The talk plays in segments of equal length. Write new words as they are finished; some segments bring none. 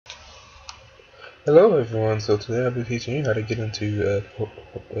Hello everyone, so today I'll be teaching you how to get into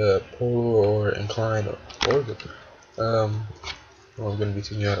polar or inclined orbit. Um, I'm going to be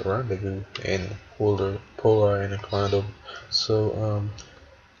teaching you how to rendezvous in polar and inclined orbit. So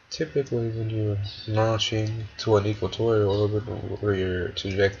typically when you're launching to an equatorial orbit where your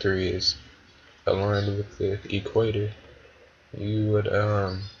trajectory is aligned with the equator, you would,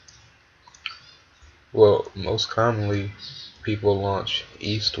 well, most commonly people launch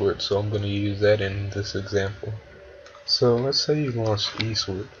eastward, so I'm going to use that in this example. So let's say you launch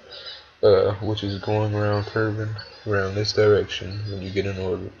eastward, which is going around curving around this direction when you get in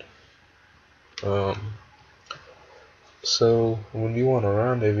orbit. Um, so when you want to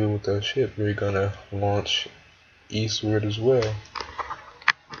rendezvous with that ship, you're gonna launch eastward as well,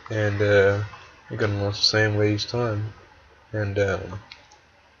 and you're gonna launch the same way each time, and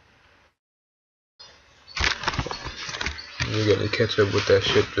you're gonna catch up with that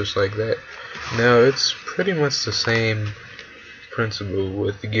ship just like that. Now it's pretty much the same principle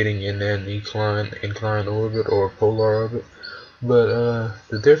with getting in an inclined orbit or polar orbit. But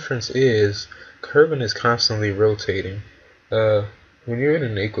the difference is Kerbin is constantly rotating. When you're in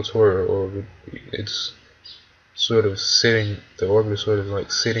an equatorial orbit, it's sort of sitting, the orbit is sort of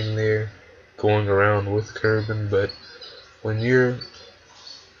like sitting there, going around with Kerbin. But when you're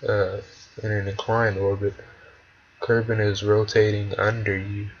uh, in an inclined orbit, Kerbin is rotating under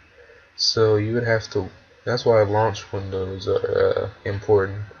you. So you would have to, that's why launch windows are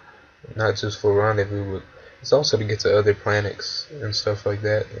important, not just for rendezvous, but it's also to get to other planets and stuff like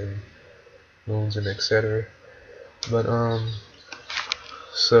that, and moons and etc. But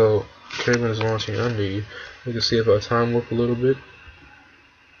so Kerbin is launching under you. You can see if I time loop a little bit,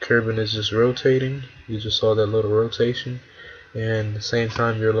 Kerbin is just rotating. You just saw that little rotation, and at the same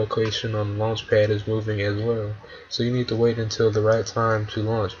time your location on the launch pad is moving as well. So you need to wait until the right time to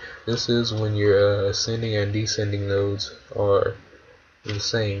launch. This is when your ascending and descending nodes are the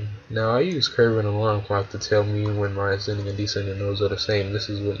same. Now I use Kerbin alarm clock to tell me when my ascending and descending nodes are the same. This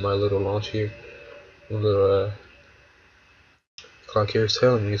is what my little launch here, my little clock here is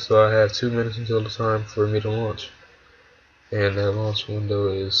telling me. So I have 2 minutes until the time for me to launch, and that launch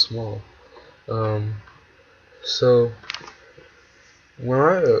window is small. So when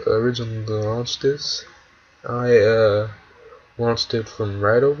I originally launched this, I launched it from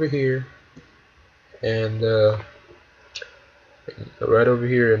right over here, and and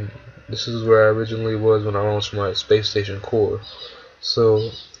this is where I originally was when I launched my space station core. So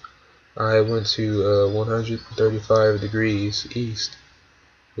I went to 135 degrees east,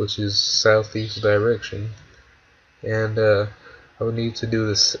 which is southeast direction, and I would need to do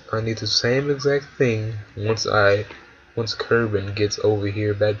this. I need the same exact thing once Kerbin gets over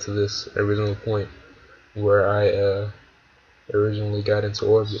here back to this original point where I originally got into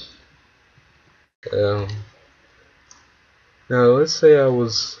orbit. Um, Now let's say I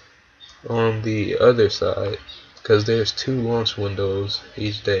was on the other side, because there's 2 launch windows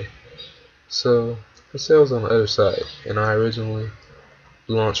each day. So let's say I was on the other side and I originally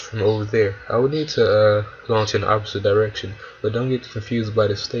launched from over there. I would need to launch in the opposite direction, but don't get confused by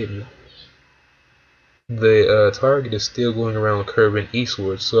this statement. The target is still going around curving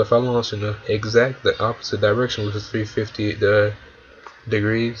eastward, so if I launch in the opposite direction, which is 350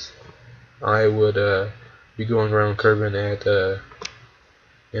 degrees, I would be going around curving at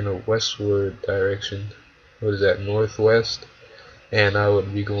in a westward direction. What is that, northwest? And I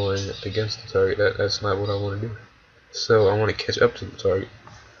would be going against the target. That's not what I want to do. So I want to catch up to the target.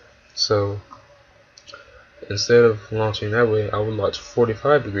 So instead of launching that way, I would launch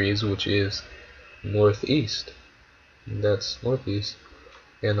 45 degrees, which is northeast. That's northeast.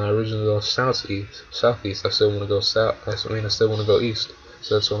 And I originally go southeast. I still want to go south. I still want to go east.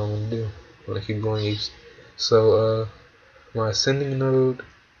 So that's what I'm going to do. I'm going to keep going east. So my ascending node,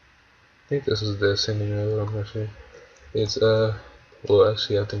 I think this is the ascending node, I'm not sure. It's well,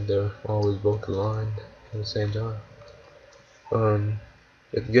 actually I think they're always both aligned at the same time.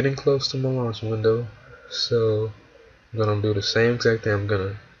 It's getting close to my launch window, so I'm gonna do the same exact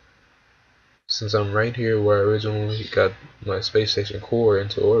thing. Since I'm right here where I originally got my space station core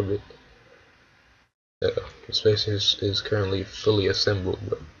into orbit, the space is currently fully assembled,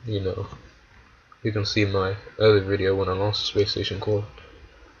 but you can see my other video when I launched the space station core.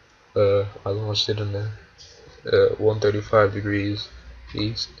 I launched it in the 135 degrees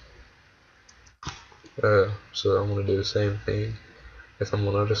east. So I'm gonna do the same thing. If I'm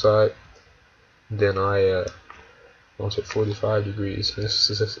on the other side, then I launch at 45 degrees.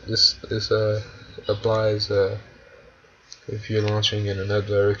 This applies if you're launching in another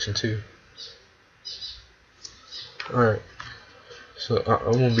direction too. Alright, so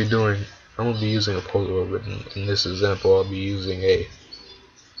I'm gonna be doing I'm gonna be using a polar orbit. In this example, I'll be using a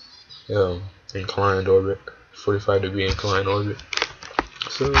inclined orbit, 45-degree inclined orbit.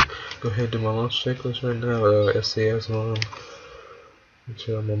 So go ahead and do my launch checklist right now. SAS on.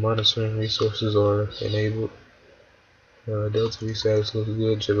 My monitoring resources are enabled. Delta V status looks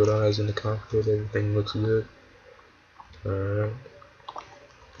good. Gemini is in the cockpit. Everything looks good. Alright.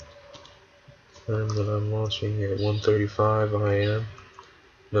 And when I'm launching at 1:35 I.M.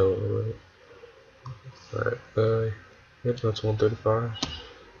 No, wait. Alright. Yep, that's 1:35.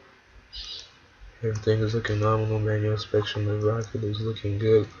 Everything is looking nominal. Manual inspection of the rocket is looking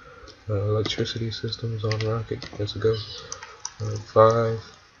good. Electricity systems on rocket. Let's go. 5,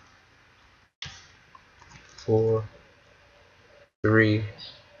 4, 3,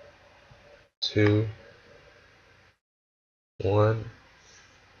 2, 1.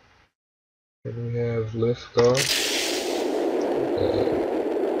 And we have liftoff.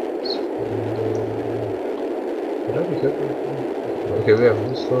 Okay, we have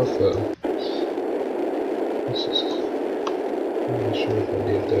liftoff. I'm not sure if I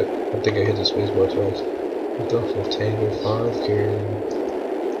did that. I think I hit the spacebar twice. Liftoff of Tango 5 carrying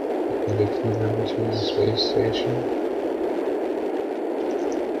the crew member to the space station.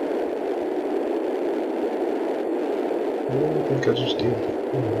 I think I just did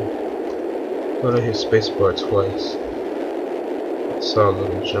that. But I hit spacebar twice. I saw a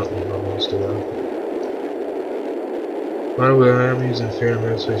little jump when I launched the rocket. By the way, I am using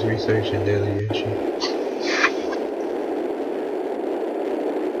Fairman Space Research and Daily Entry.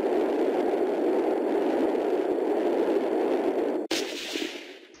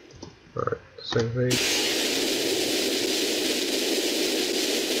 Alright, same page.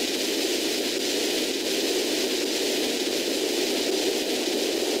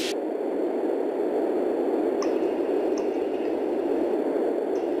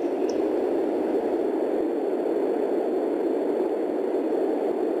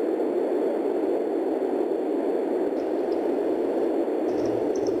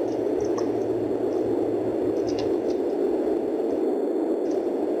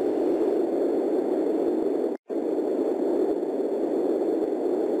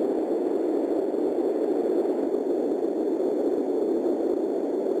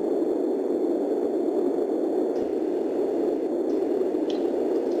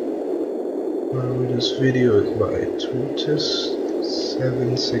 This video is by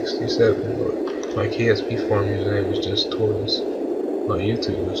Tortoise767. My KSP farm username is just Tortoise. My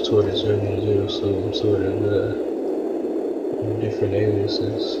YouTube is Tortoise010, so I'm sort of different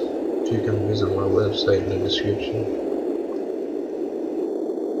aliases. You can visit my website in the description.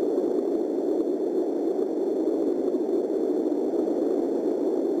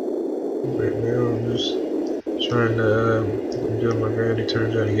 Right now I'm just trying to I'm doing my gravity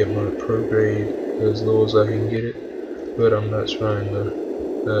turn, trying to get my pro grade as low as I can get it, but I'm not trying to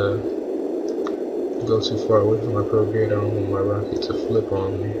go too far away from my pro grade. I don't want my rocket to flip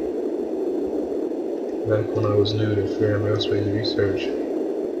on me. Back when I was new to Fairham Aerospace Research,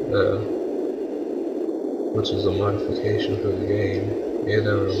 which is a modification for the game, and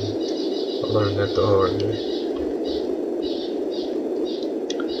I learned that the hard way.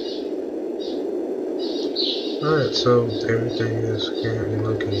 Alright, so everything is currently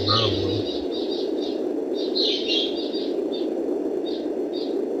looking nominal.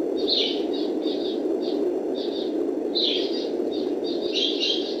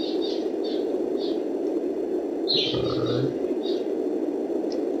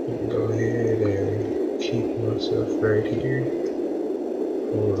 Go ahead and keep myself right here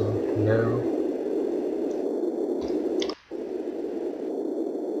for now.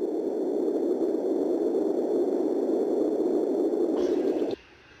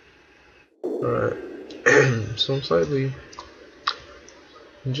 Alright, so I'm slightly,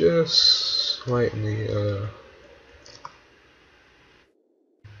 just slightly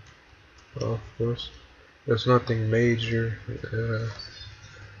off course. There's nothing major.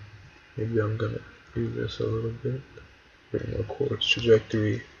 Maybe I'm gonna do this a little bit, bring my course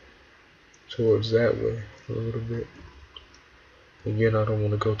trajectory towards that way a little bit. Again, I don't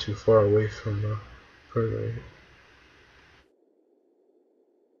want to go too far away from my program.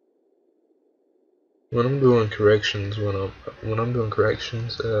 When I'm doing corrections,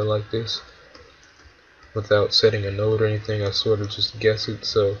 like this, without setting a note or anything, I sort of just guess it.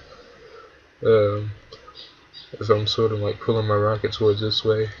 So if I'm sort of like pulling my rocket towards this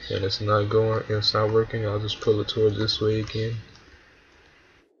way and it's not working, I'll just pull it towards this way again.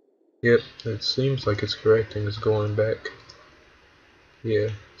 Yep, it seems like it's correcting, it's going back.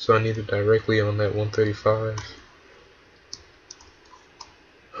 Yeah, so I need it directly on that 135.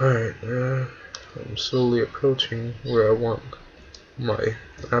 Alright, I'm slowly approaching where I want my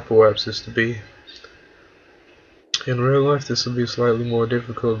Apple axis to be. In real life, this will be slightly more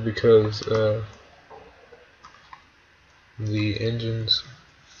difficult because the engines,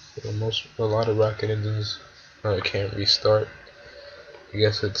 a lot of rocket engines can't restart. I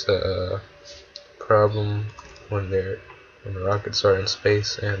guess it's a problem when the rockets are in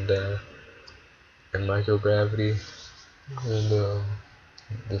space and microgravity, and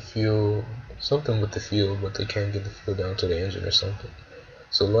the fuel, something with the fuel, but they can't get the fuel down to the engine or something.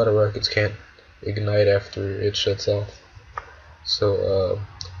 So a lot of rockets can't ignite after it shuts off. So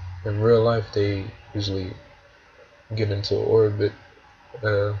in real life, they usually get into orbit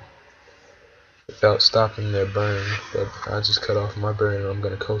without stopping their burn. But I just cut off my burn and I'm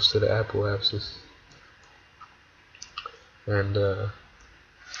gonna coast to the Apple axis and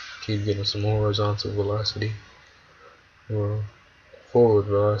keep getting some horizontal velocity or forward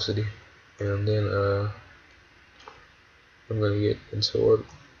velocity, and then I'm gonna get into orbit.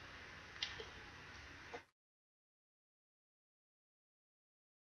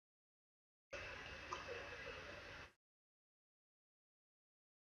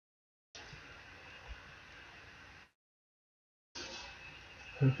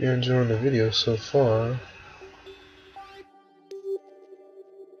 Hope you're enjoying the video so far.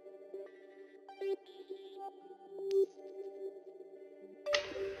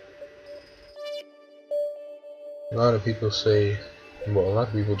 A lot of people say, well, a lot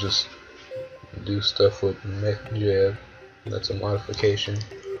of people just do stuff with MechJab. That's a modification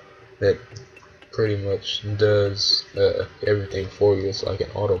that pretty much does everything for you. It's like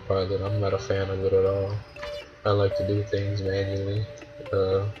an autopilot. I'm not a fan of it at all. I like to do things manually.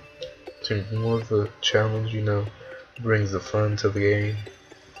 It's more of a challenge, you know, brings the fun to the game.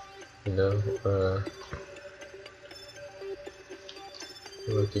 You know,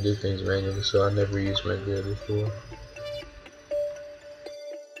 I like to do things manually, so I never used MechJab before.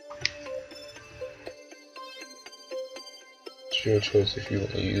 It's your choice if you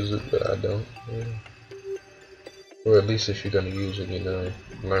want to use it, but I don't. Yeah. Or at least if you're gonna use it, you know,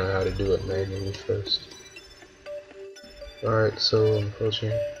 learn how to do it manually first. Alright, so I'm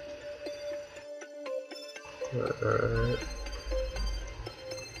approaching. Alright.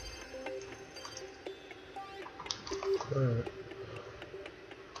 Alright.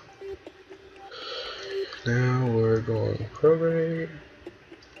 Now we're going to prorate.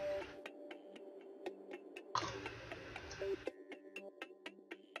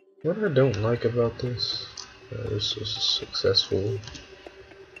 What I don't like about this, this was successful.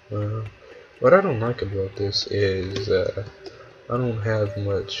 What I don't like about this is I don't have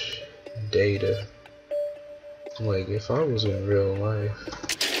much data. Like if I was in real life,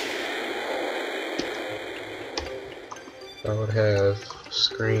 I would have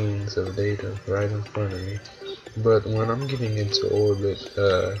screens of data right in front of me. But when I'm getting into orbit,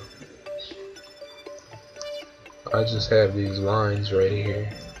 I just have these lines right here,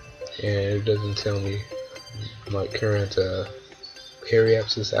 and it doesn't tell me my current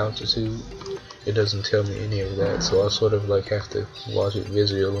periapsis altitude. It doesn't tell me any of that, so I sort of like have to watch it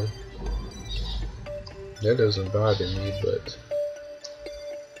visually. That doesn't bother me, but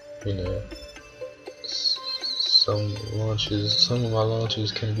you know, some of my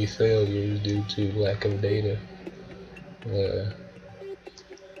launches can be failures due to lack of data.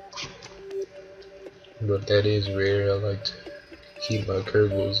 But that is rare. I like to keep my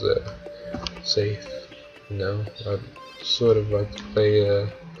Kerbals safe. You know, I sort of like to play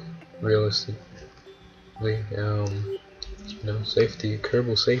realistically. You know, safety,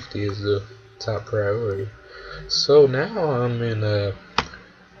 Kerbal safety is the top priority. So now I'm in a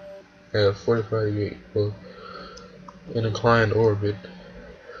 45 degree, well, in inclined orbit,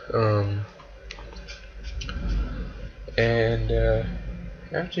 and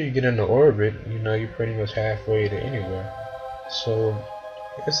after you get into orbit, you know, you're pretty much halfway to anywhere. So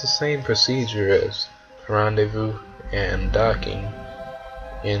it's the same procedure as rendezvous and docking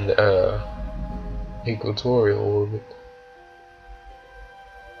in the equatorial orbit,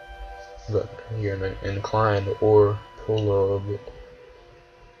 but you're in an inclined or polar orbit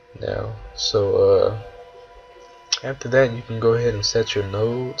now. So after that, you can go ahead and set your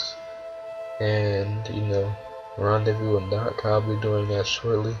nodes, and you know, rendezvous and dock. I'll be doing that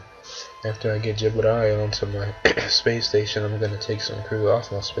shortly. After I get Jebediah onto my space station, I'm gonna take some crew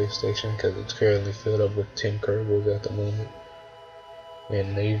off my space station because it's currently filled up with 10 Kerbals at the moment,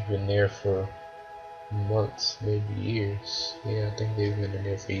 and they've been there for months, maybe years. Yeah, I think they've been in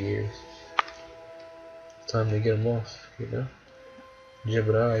there for years. Time to get them off, you know.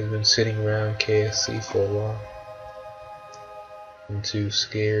 Jebediah has been sitting around KSC for a while. I'm too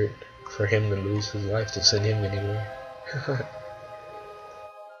scared for him to lose his life to send him anywhere.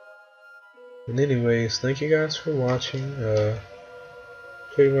 But anyways, thank you guys for watching.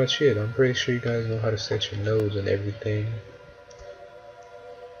 Pretty much it. I'm pretty sure you guys know how to set your nodes and everything.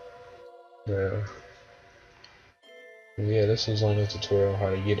 Yeah, this is only a tutorial on how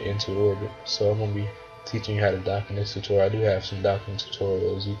to get into orbit. So I'm going to be teaching you how to dock in this tutorial. I do have some docking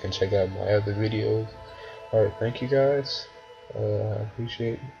tutorials. You can check out my other videos. Alright, thank you guys. I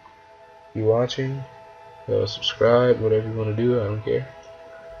appreciate you watching. Subscribe, whatever you want to do, I don't care.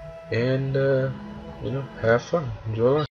 And, have fun. Enjoy life.